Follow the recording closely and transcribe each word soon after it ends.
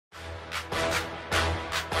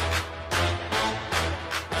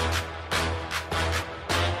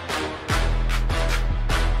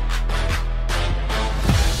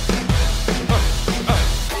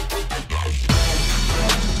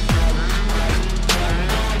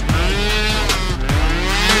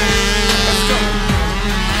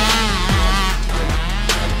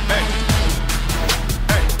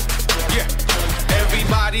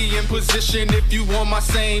attention if you on my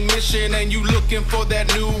same mission and you looking for that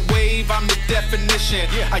new wave. I'm the definition.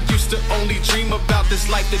 I used to only dream about this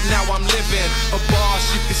life that now I'm living. A boss,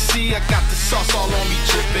 you can see I got the sauce all on me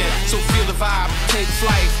dripping. So feel the vibe, take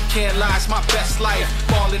flight. Can't lie, it's my best life.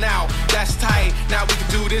 Balling out, that's tight. Now we can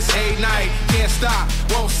do this a night. Can't stop,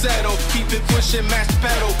 won't settle. Keep it pushing, match the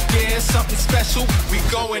pedal. Yeah, it's something special. We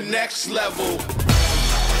going next level.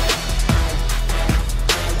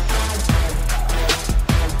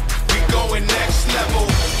 Going next level.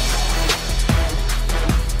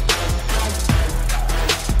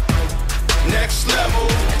 Next level.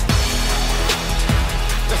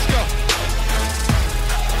 Let's go.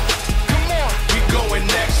 Come on. We going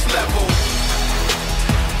next level.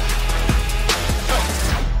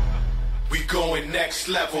 We going next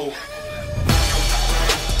level.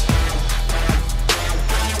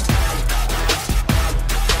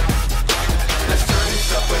 Let's turn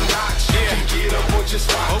this up a notch. Yeah. Get up or just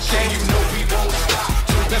watch. Okay. You know we won't stop.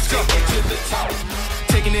 Let's go. Take it to the top.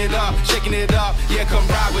 Taking it up, shaking it up. Yeah, come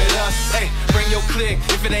ride with us. Hey, bring your click.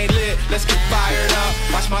 If it ain't lit, let's get fired up.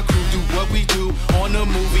 Watch my crew do what we do. On the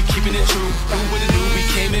move, we keeping it true. Who would've knew we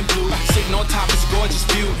came in blue? Sitting on top, it's a gorgeous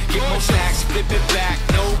view. Get more stacks, flip it back.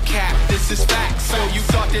 No cap, this is fact. So you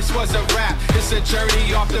thought this was a rap? It's a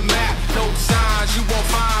journey off the map. No signs you won't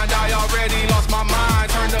find. I already lost my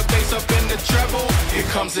mind. Turn the bass up in the treble. Here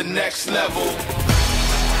comes the next level.